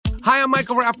Hi, I'm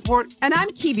Michael Rappaport. And I'm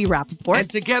Kibi Rappaport. And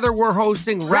together we're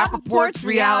hosting Rappaport's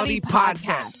Reality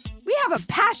Podcast. We have a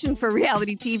passion for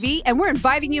reality TV, and we're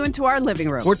inviting you into our living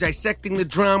room. We're dissecting the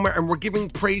drama, and we're giving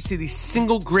praise to the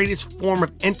single greatest form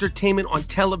of entertainment on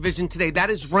television today. That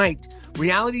is right.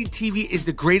 Reality TV is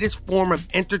the greatest form of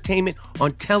entertainment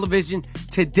on television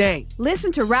today.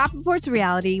 Listen to Rappaport's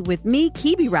Reality with me,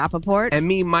 Kibi Rappaport. And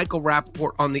me, Michael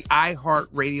Rappaport, on the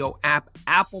iHeartRadio app,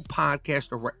 Apple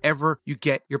Podcast, or wherever you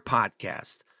get your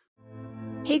podcast.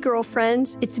 Hey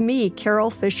girlfriends, it's me,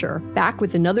 Carol Fisher, back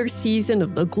with another season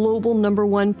of the global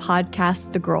 #1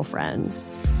 podcast, The Girlfriends.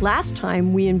 Last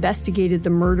time, we investigated the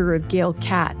murder of Gail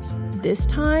Katz. This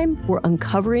time, we're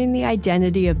uncovering the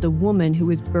identity of the woman who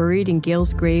was buried in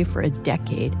Gail's grave for a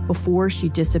decade before she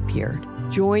disappeared.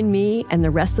 Join me and the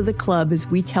rest of the club as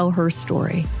we tell her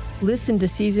story. Listen to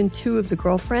Season 2 of The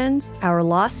Girlfriends, Our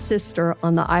Lost Sister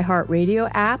on the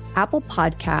iHeartRadio app, Apple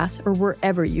Podcasts, or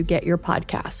wherever you get your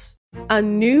podcasts. A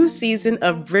new season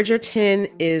of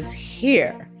Bridgerton is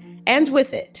here. And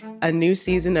with it, a new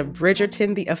season of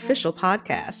Bridgerton, the official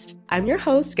podcast. I'm your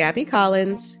host, Gabby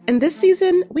Collins. And this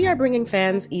season, we are bringing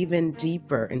fans even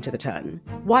deeper into the ton.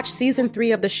 Watch Season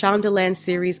 3 of the Shondaland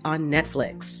series on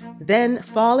Netflix. Then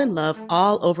fall in love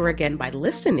all over again by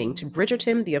listening to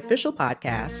Bridgerton, the official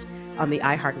podcast on the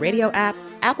iHeartRadio app,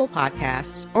 Apple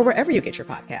Podcasts, or wherever you get your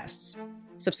podcasts.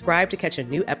 Subscribe to catch a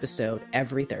new episode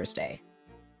every Thursday.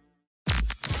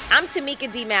 I'm Tamika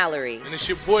D. Mallory. And it's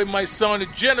your boy, my son, the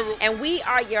General. And we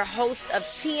are your hosts of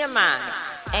TMI.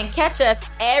 And catch us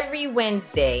every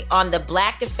Wednesday on the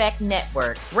Black Effect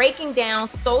Network, breaking down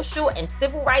social and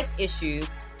civil rights issues,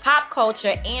 pop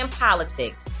culture, and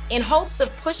politics in hopes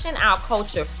of pushing our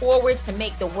culture forward to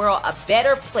make the world a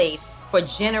better place for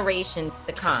generations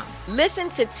to come. Listen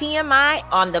to TMI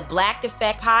on the Black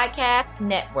Effect Podcast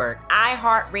Network,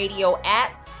 iHeartRadio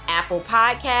app, Apple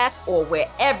Podcasts, or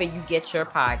wherever you get your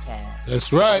podcasts.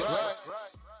 That's right.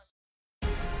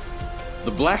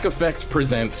 The Black Effect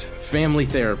presents Family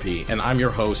Therapy, and I'm your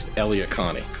host, Elliot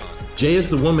Connie. Jay is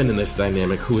the woman in this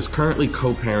dynamic who is currently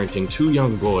co-parenting 2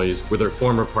 young boys with her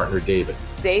former partner, David.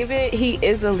 David, he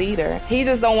is a leader. He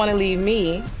just don't want to leave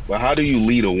me. But how do you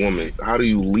lead a woman? How do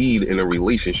you lead in a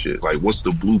relationship? Like, what's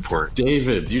the blueprint?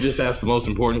 David, you just asked the most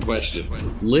important question.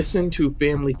 Listen to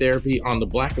Family Therapy on the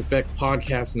Black Effect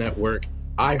Podcast Network,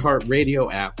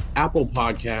 iHeartRadio app, Apple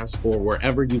Podcasts, or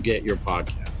wherever you get your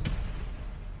podcasts.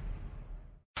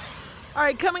 All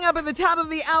right, coming up at the top of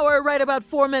the hour, right about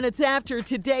 4 minutes after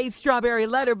today's Strawberry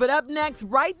Letter. But up next,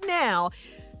 right now,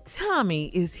 Tommy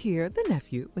is here, the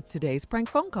nephew, with today's prank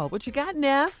phone call. What you got,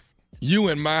 Neff? You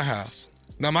in my house.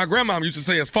 Now, my grandmama used to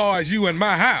say, as far as you in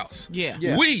my house,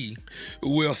 we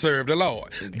will serve the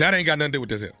Lord. That ain't got nothing to do with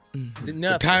this here.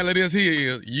 The title of this here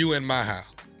is You in My House.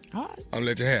 All right. I'll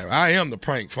let you have it. I am the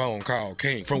prank phone call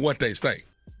king, from what they say.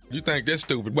 You think that's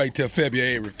stupid? Wait till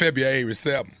February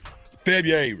 7th.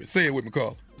 February. Say it with me,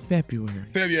 Carl. February.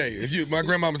 My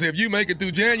grandmama said, if you make it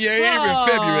through January and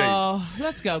February. Oh,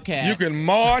 let's go, Cat. You can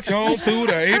march on through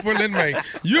to April and May.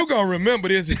 You're going to remember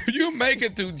this. If you make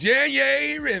it through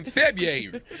January and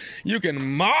February, you can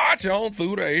march on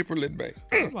through to April and May.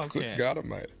 Good God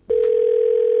Almighty.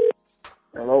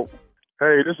 Hello.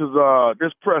 Hey,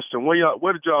 this Preston.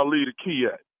 Where did y'all leave the key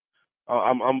at?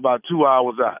 I'm about 2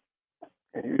 hours out.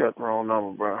 You got the wrong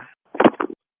number, bro.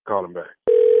 Call him back.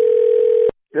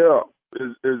 Yeah.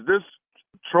 Is this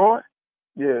Troy?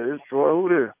 Yeah, it's Troy. Who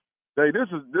this? Hey,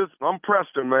 I'm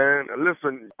Preston, man.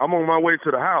 Listen, I'm on my way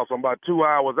to the house. I'm about 2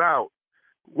 hours out.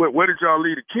 Where did y'all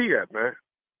leave the key at, man?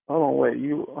 Hold on, wait.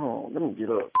 Let me get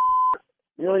up.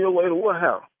 You on your way to what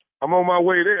house? I'm on my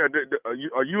way there.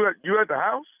 Are you at the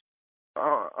house?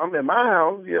 I'm at my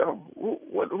house, yeah.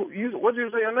 What did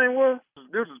you say your name was?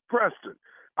 This is Preston.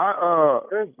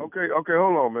 Okay,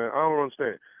 hold on, man. I don't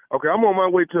understand. Okay, I'm on my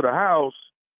way to the house.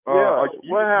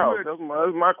 What house? That's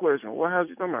my question. What house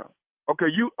you talking about? Okay,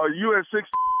 are you at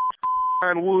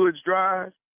 69 Woods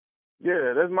Drive?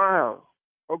 Yeah, that's my house.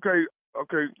 Okay, I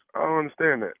don't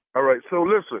understand that. All right, so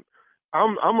listen,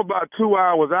 I'm about 2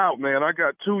 hours out, man. I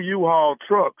got 2 U-Haul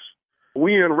trucks.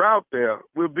 We en route there.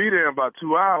 We'll be there in about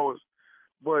 2 hours.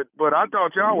 But I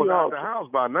thought y'all was out the house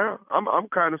by now. I'm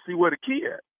kind of see where the key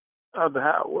at. Out the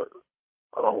house? What?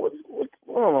 Hold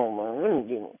on, man.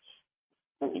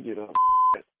 Let me get up.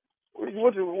 Hold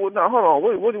on.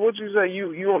 What you say?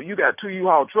 You got 2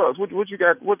 U-Haul trucks. What you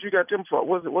got them for?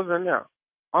 What's in there?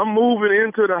 I'm moving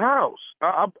into the house.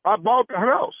 I bought the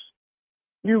house.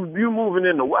 You moving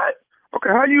into what? Okay,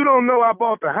 how you don't know I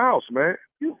bought the house, man?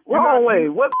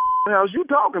 What house you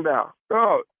talking about?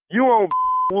 Oh, you on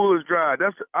Woods Drive.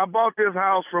 I bought this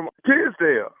house from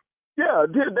Tisdale. Yeah,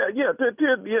 Tisdale.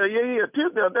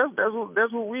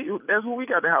 That's who we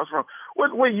got the house from.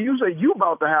 Wait, you say you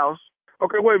bought the house?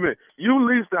 Okay, wait a minute. You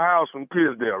leased the house from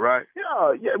Tisdale, right?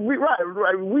 Yeah,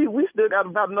 right. We still got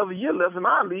about another year left in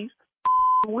our lease.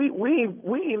 We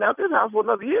ain't out this house for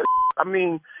another year. I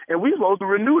mean, and we supposed to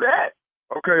renew that.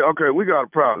 Okay, we got a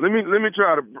problem. Let me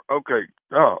try to. Okay,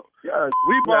 yeah,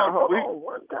 we bought.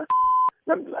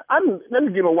 Let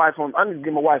me get my wife on. I need to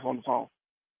get my wife on the phone.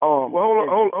 Well,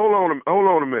 hold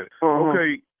on a minute.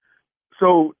 Okay,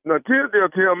 so now Tisdale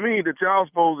tell me that y'all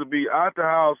supposed to be at the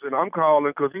house, and I'm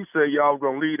calling because he said y'all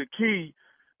gonna leave the key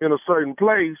in a certain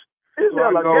place.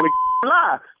 Tisdale like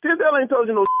lie. Tisdale ain't told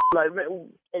you no like, man.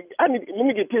 Let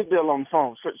me get Tisdale on the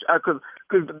phone, cause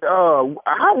he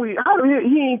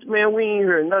ain't, man. We ain't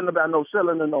heard nothing about no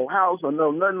selling of no house or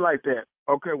nothing like that.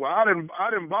 Okay, well I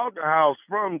didn't bought the house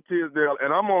from Tisdale,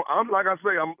 and I'm like I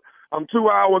say, I'm 2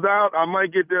 hours out. I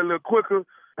might get there a little quicker.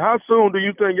 How soon do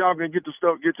you think y'all can get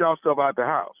y'all stuff out the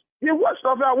house? Get what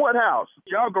stuff out? What house?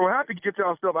 Y'all gonna have to get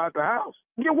y'all stuff out the house.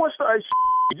 Get what stuff?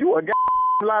 You a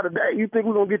lot of that. You think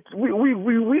we're gonna get? We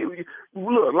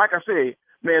look, like I said,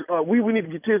 man. We need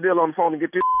to get Tisdale on the phone and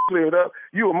get this cleared up.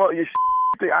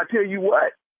 I tell you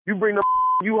what. You bring the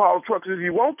U-Haul trucks if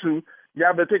you want to.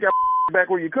 Y'all better take your back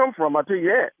where you come from. I tell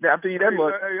you that. I tell you that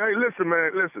much. Hey, listen,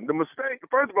 man. Listen. The mistake.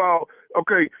 First of all,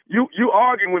 okay, you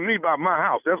arguing with me about my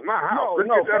house. That's my house.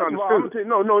 No.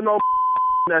 No.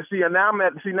 Now see,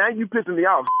 now you pissing me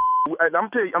off. I'm gonna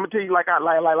tell you like I'm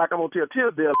gonna tell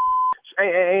Tisdale.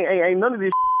 Ain't none of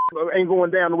this ain't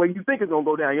going down the way you think it's gonna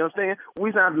go down. You understand?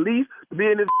 We signed the lease to be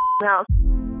in this house.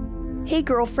 Hey,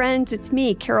 girlfriends, it's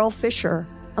me, Carol Fisher.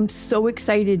 I'm so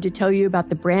excited to tell you about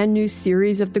the brand new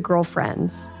series of The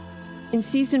Girlfriends. In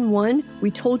season 1,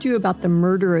 we told you about the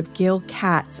murder of Gail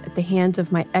Katz at the hands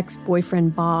of my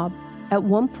ex-boyfriend, Bob. At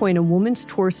one point, a woman's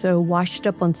torso washed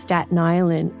up on Staten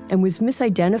Island and was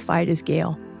misidentified as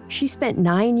Gail. She spent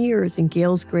 9 years in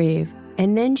Gail's grave,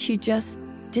 and then she just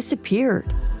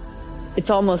disappeared. It's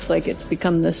almost like it's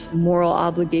become this moral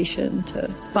obligation to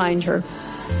find her.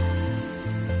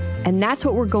 And that's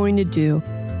what we're going to do.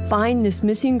 Find this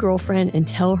missing girlfriend and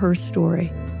tell her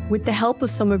story. With the help of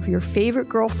some of your favorite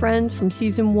girlfriends from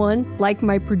season 1, like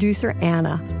my producer,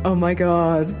 Anna. Oh my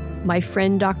God. My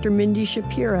friend, Dr. Mindy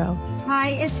Shapiro. Hi,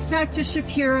 it's Dr.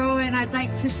 Shapiro, and I'd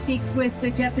like to speak with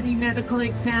the deputy medical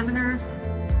examiner.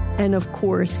 And of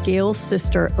course, Gail's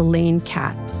sister, Elaine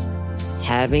Katz.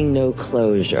 Having no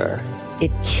closure,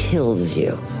 it kills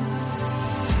you.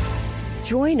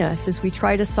 Join us as we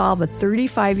try to solve a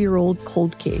 35-year-old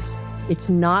cold case. It's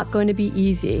not going to be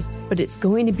easy, but it's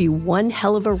going to be one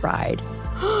hell of a ride.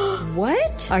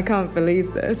 What? I can't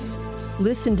believe this.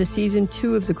 Listen to season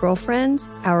 2 of The Girlfriends,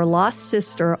 Our Lost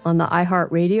Sister on the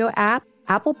iHeartRadio app,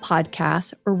 Apple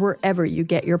Podcasts, or wherever you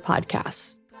get your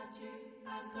podcasts.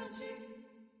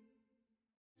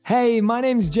 Hey, my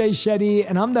name's Jay Shetty,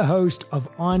 and I'm the host of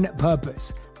On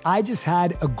Purpose. I just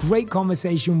had a great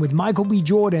conversation with Michael B.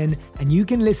 Jordan, and you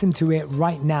can listen to it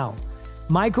right now.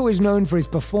 Michael is known for his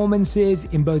performances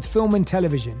in both film and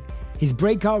television. His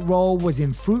breakout role was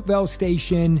in Fruitvale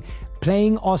Station,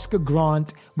 playing Oscar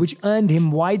Grant, which earned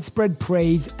him widespread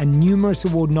praise and numerous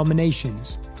award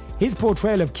nominations. His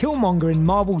portrayal of Killmonger in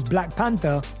Marvel's Black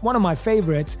Panther, one of my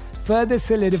favorites, further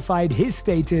solidified his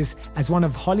status as one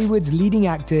of Hollywood's leading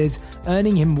actors,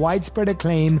 earning him widespread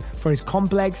acclaim for his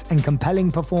complex and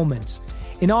compelling performance.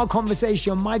 In our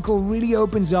conversation, Michael really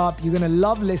opens up. You're going to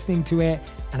love listening to it,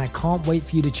 and I can't wait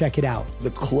for you to check it out.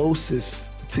 The closest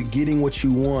to getting what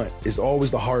you want is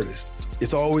always the hardest.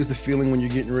 It's always the feeling when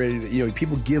you're getting ready to,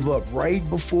 people give up right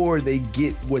before they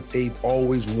get what they've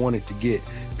always wanted to get.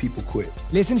 People quit.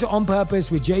 Listen to On Purpose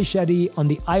with Jay Shetty on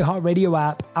the iHeartRadio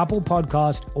app, Apple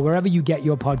Podcast, or wherever you get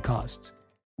your podcasts.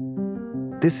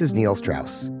 This is Neil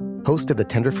Strauss, host of the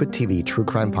Tenderfoot TV True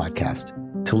Crime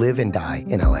Podcast, To Live and Die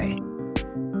in LA.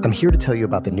 I'm here to tell you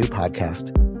about the new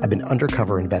podcast I've been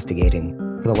undercover investigating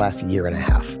for the last year and a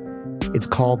half. It's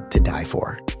called To Die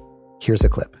For. Here's a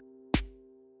clip.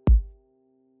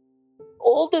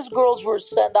 All these girls were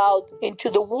sent out into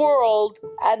the world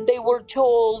and they were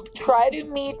told, try to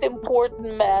meet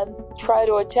important men, try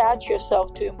to attach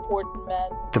yourself to important men.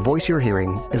 The voice you're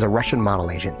hearing is a Russian model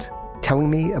agent telling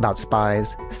me about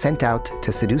spies sent out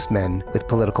to seduce men with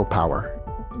political power.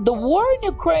 The war in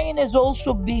Ukraine is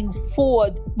also being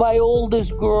fought by all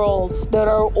these girls that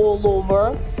are all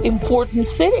over important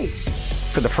cities.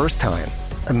 For the first time,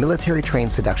 a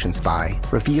military-trained seduction spy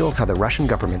reveals how the Russian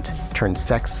government turned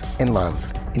sex and love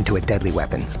into a deadly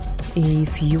weapon.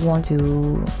 If you want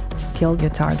to kill your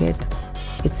target,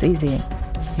 it's easy.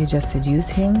 You just seduce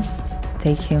him,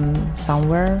 take him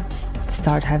somewhere. It's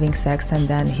start having sex and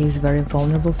then he's very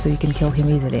vulnerable, so you can kill him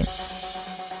easily.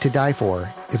 To Die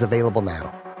For is available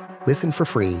now. Listen for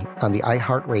free on the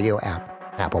iHeartRadio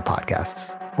app, Apple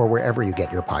Podcasts, or wherever you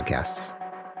get your podcasts.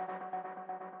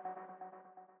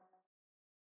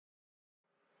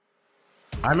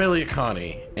 I'm Elliot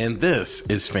Connie, and this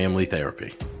is Family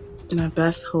Therapy. My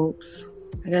best hopes,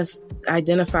 I guess,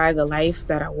 identify the life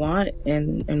that I want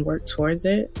and work towards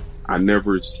it. I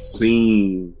never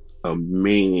seen a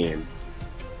man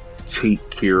take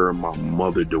care of my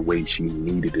mother the way she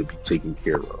needed to be taken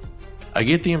care of. I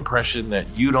get the impression that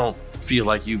you don't feel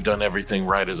like you've done everything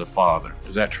right as a father.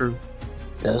 Is that true?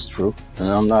 That's true, and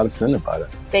I'm not offended by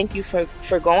that. Thank you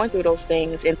for going through those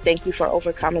things, and thank you for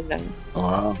overcoming them.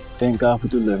 Wow. Thank God for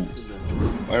deliverance.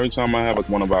 Every time I have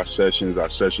one of our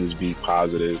sessions be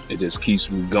positive. It just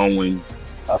keeps me going.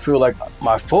 I feel like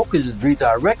my focus is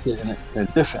redirected in a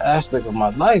different aspect of my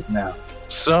life now.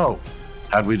 So,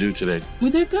 how'd we do today?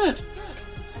 We did good.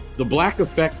 The Black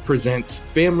Effect presents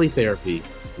Family Therapy.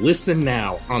 Listen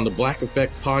now on the Black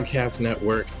Effect Podcast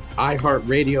Network,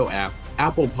 iHeartRadio app,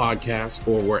 Apple Podcasts,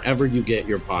 or wherever you get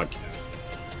your podcasts.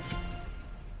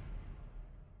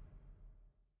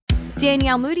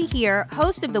 Danielle Moody here,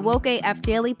 host of the Woke AF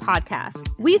Daily podcast.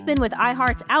 We've been with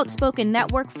iHeart's Outspoken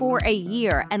Network for a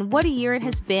year, and what a year it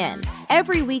has been.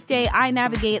 Every weekday, I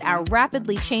navigate our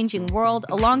rapidly changing world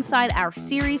alongside our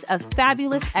series of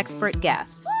fabulous expert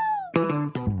guests.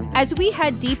 As we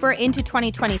head deeper into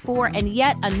 2024 and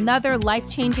yet another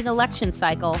life-changing election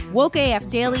cycle, Woke AF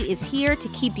Daily is here to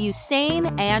keep you sane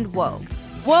and woke.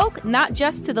 Woke not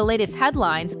just to the latest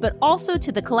headlines, but also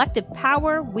to the collective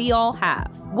power we all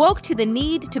have. Woke to the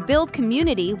need to build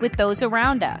community with those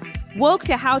around us. Woke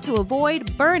to how to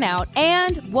avoid burnout,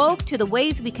 and woke to the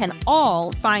ways we can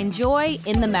all find joy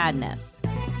in the madness.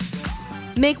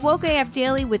 Make Woke AF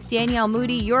Daily with Danielle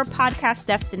Moody your podcast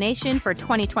destination for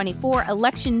 2024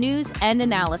 election news and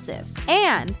analysis.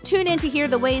 And tune in to hear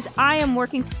the ways I am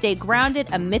working to stay grounded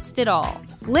amidst it all.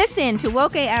 Listen to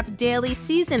Woke AF Daily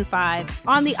Season 5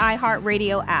 on the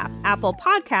iHeartRadio app, Apple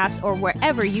Podcasts, or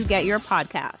wherever you get your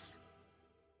podcasts.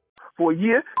 For a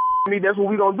year, that's what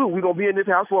we're going to do. We're going to be in this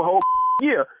house for a whole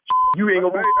year. You ain't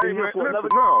going to be in here for another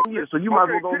year, so you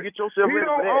might as well go get yourself ready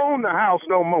for that. We don't own the house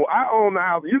no more. I own the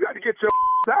house. You got to get your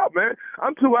out, man.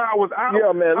 I'm 2 hours out.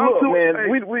 Yeah, man.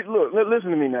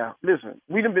 Listen to me now. Listen,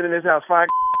 we done been in this house 5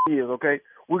 years, okay?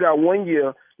 We got 1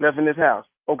 year left in this house.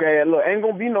 Okay, look, ain't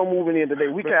gonna be no moving in today.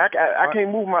 I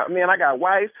can't move my man. I got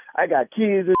wife, I got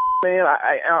kids, man.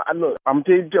 I look. I'm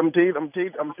telling you.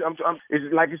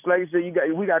 It's like you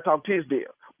said. We gotta talk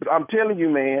Tisdale. But I'm telling you,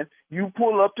 man. You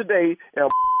pull up today and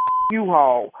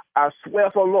U-Haul. I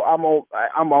swear for Lord,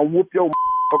 I'm gonna whoop your.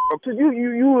 So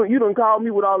you done called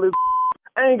me with all this.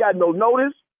 I ain't got no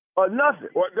notice or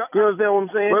nothing. You understand what I'm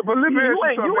saying? But let me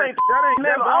ask you something. I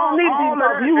don't need to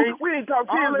talk to you. We ain't talk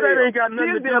to you. That ain't got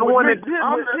nothing to do with me.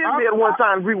 Tisdale one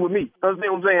time agree with me.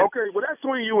 Understand what I'm saying? Okay, well, that's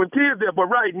between you and Tisdale. But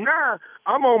right now,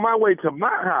 I'm on my way to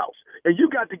my house. And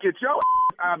you got to get your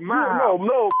out of my house.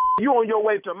 No, you on your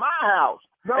way to my house.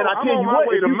 No, and I tell you what,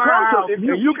 if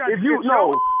you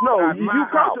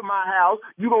come to my house,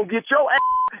 you gonna get your ass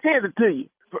handed to you.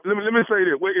 Let me say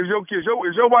this. Wait, is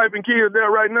your wife and kids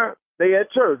there right now? They at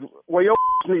church where your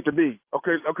need to be.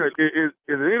 Okay. Is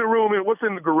it in the room? What's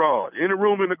in the garage? In the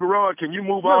room in the garage? Can you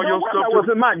move all your stuff? What's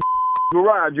in my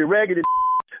garage? You raggedy.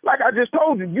 Like I just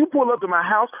told you, you pull up to my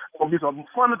house, gonna be some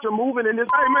furniture moving in this.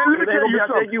 Hey man, let me tell you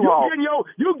something. You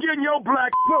getting your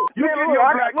black look. You getting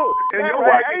your black look. And your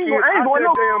wife ain't going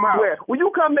no damn house. Well,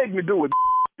 you come make me do it.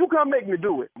 You come make me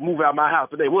do it. Move out my house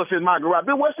today. What's in my garage?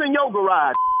 What's in your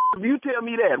garage? You tell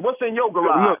me that. What's in your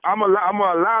garage? Look, I'm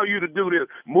gonna allow you to do this.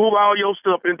 Move all your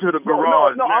stuff into the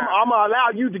garage. No, I'm gonna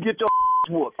allow you to get your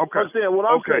whooped. Okay. Understand what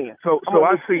I'm saying? So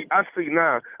I see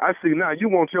now. You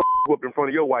want your whooped in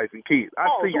front of your wife and kids. I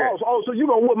see that. So you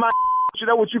gonna whoop my? You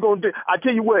know what you gonna do? I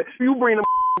tell you what. You bring them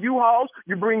U-Hauls.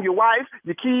 You bring your wife,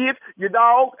 your kids, your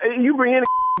dog. You bring any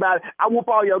about it. I whoop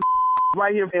all your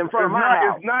right here in front of my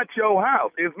house. It's not your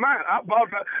house. It's mine. I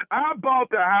bought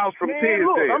the house from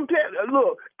Tisdale.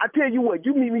 Look, I tell you what.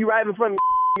 You meet me right in front of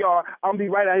the yard. I'm gonna be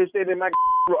right out here standing in my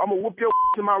road. I'm gonna whoop your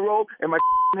to my robe and my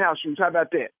house shoes. How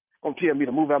about that? Don't tell me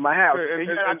to move out my house. And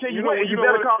I tell you what, you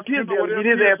better call Tisdale and get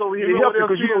his ass over here to help you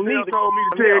because you don't need it. Told me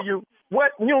to tell you.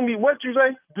 What? You don't need what you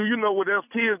say? Do you know what else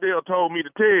Tisdale told me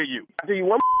to tell you? I tell you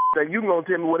one thing. You gonna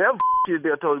tell me whatever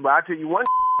Tisdale told you, but I tell you one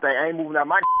thing. I ain't moving out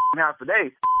my house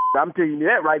today. I'm telling you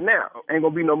that right now. Ain't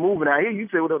gonna be no moving out here. You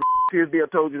say whatever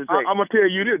Tisdale told you to say. I'm gonna tell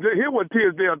you this. Here's what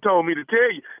Tisdale told me to tell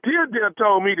you. Tisdale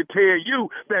told me to tell you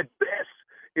that this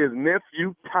is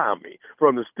nephew Tommy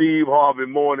from the Steve Harvey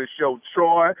Morning Show.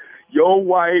 Troy, Your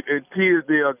wife and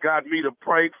Tisdale got me to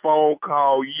prank phone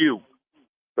call you.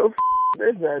 The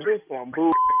this some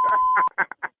boo.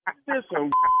 This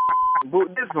some boo.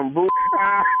 This some boo.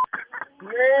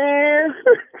 Man,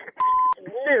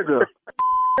 nigga.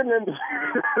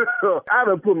 I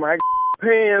done put my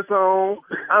pants on.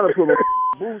 I done put my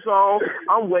boots on.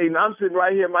 I'm waiting. I'm sitting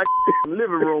right here in my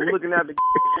living room looking out the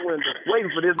window,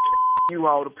 waiting for this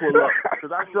U-Haul to pull up.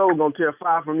 Because I sure gonna tear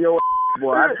fire from your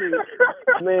boy. I tell you,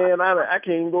 man, I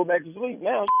can't even go back to sleep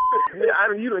now.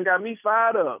 You done got me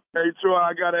fired up. Hey, Troy,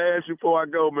 I gotta ask you before I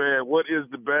go, man, what is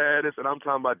the baddest, and I'm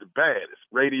talking about the baddest,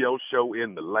 radio show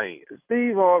in the land? The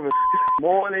Steve Harvey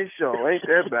morning show. Ain't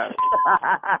that bad?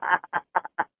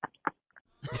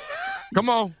 Come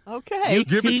on. Okay. You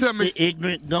give it to me. The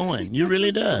ignorant going. You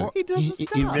really does. He doesn't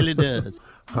stop. He really does.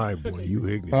 Hi, boy, you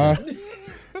ignorant.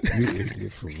 You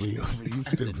ignorant for real. You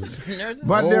stupid.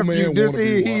 My nephew,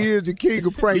 he is the king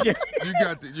of prank. You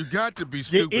got to be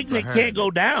stupid. The ignorant can't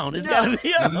go down. It's got to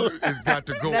be up. It's got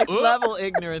to go Next up. level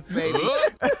ignorance, baby.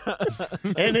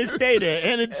 And it stay there.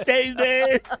 And it stays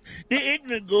there. The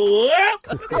ignorant go up.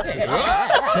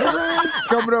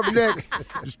 Coming up next,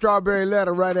 the Strawberry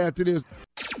Letter right after this.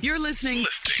 You're listening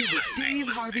to the Steve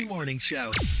Harvey Morning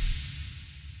Show.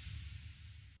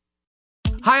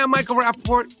 Hi, I'm Michael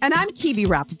Rappaport. And I'm Kibi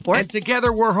Rappaport. And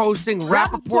together we're hosting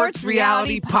Rappaport's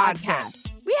Reality Podcast.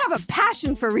 We have a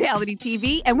passion for reality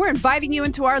TV, and we're inviting you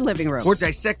into our living room. We're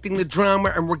dissecting the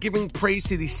drama, and we're giving praise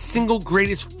to the single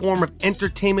greatest form of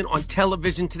entertainment on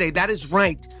television today. That is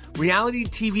right. Reality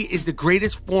TV is the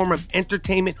greatest form of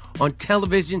entertainment on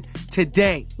television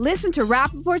today. Listen to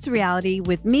Rappaport's Reality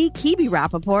with me, Kibi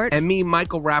Rappaport. And me,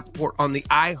 Michael Rappaport, on the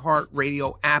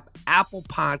iHeartRadio app, Apple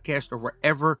Podcast, or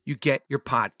wherever you get your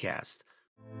podcast.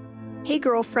 Hey,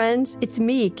 girlfriends, it's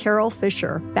me, Carol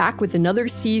Fisher, back with another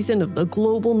season of the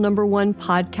global #1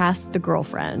 podcast, The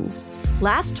Girlfriends.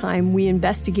 Last time, we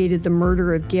investigated the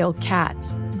murder of Gail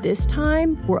Katz. This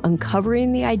time, we're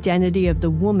uncovering the identity of the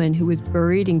woman who was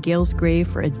buried in Gail's grave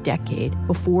for a decade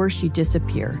before she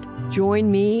disappeared.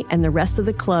 Join me and the rest of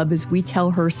the club as we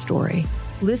tell her story.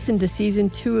 Listen to Season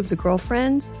 2 of The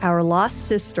Girlfriends, Our Lost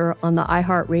Sister on the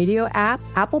iHeartRadio app,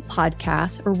 Apple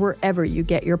Podcasts, or wherever you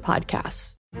get your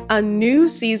podcasts. A new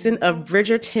season of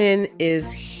Bridgerton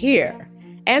is here.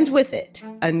 And with it,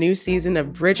 a new season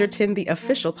of Bridgerton, the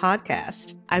official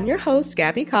podcast. I'm your host,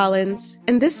 Gabby Collins,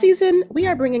 and this season, we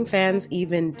are bringing fans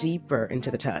even deeper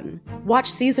into the ton. Watch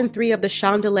Season 3 of the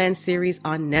Shondaland series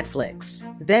on Netflix.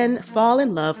 Then fall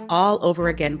in love all over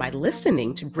again by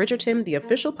listening to Bridgerton, the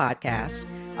official podcast,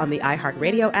 on the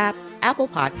iHeartRadio app, Apple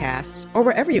Podcasts, or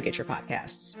wherever you get your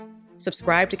podcasts.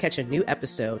 Subscribe to catch a new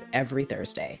episode every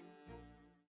Thursday.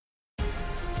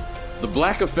 The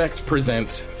Black Effect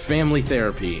presents Family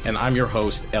Therapy, and I'm your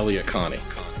host, Elliot Connie.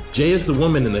 Jay is the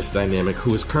woman in this dynamic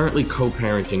who is currently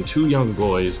co-parenting 2 young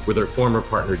boys with her former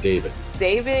partner, David.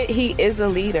 David, he is a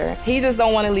leader. He just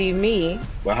don't want to leave me.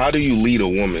 But how do you lead a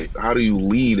woman? How do you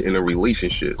lead in a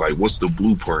relationship? Like, what's the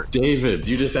blueprint? David,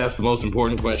 you just asked the most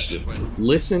important question.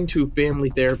 Listen to Family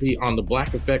Therapy on the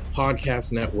Black Effect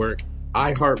Podcast Network,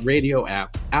 iHeartRadio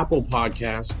app, Apple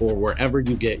Podcasts, or wherever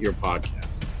you get your podcasts.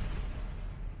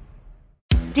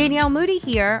 Danielle Moody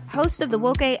here, host of the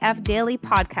Woke AF Daily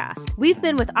podcast. We've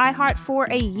been with iHeart for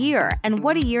a year, and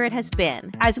what a year it has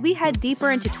been. As we head deeper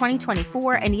into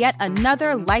 2024 and yet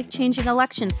another life-changing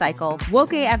election cycle,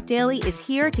 Woke AF Daily is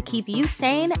here to keep you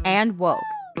sane and woke.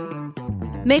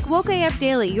 Make Woke AF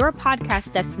Daily your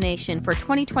podcast destination for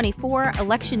 2024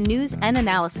 election news and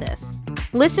analysis.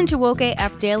 Listen to Woke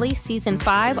AF Daily Season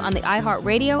 5 on the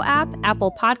iHeartRadio app,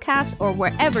 Apple Podcasts, or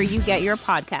wherever you get your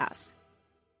podcasts.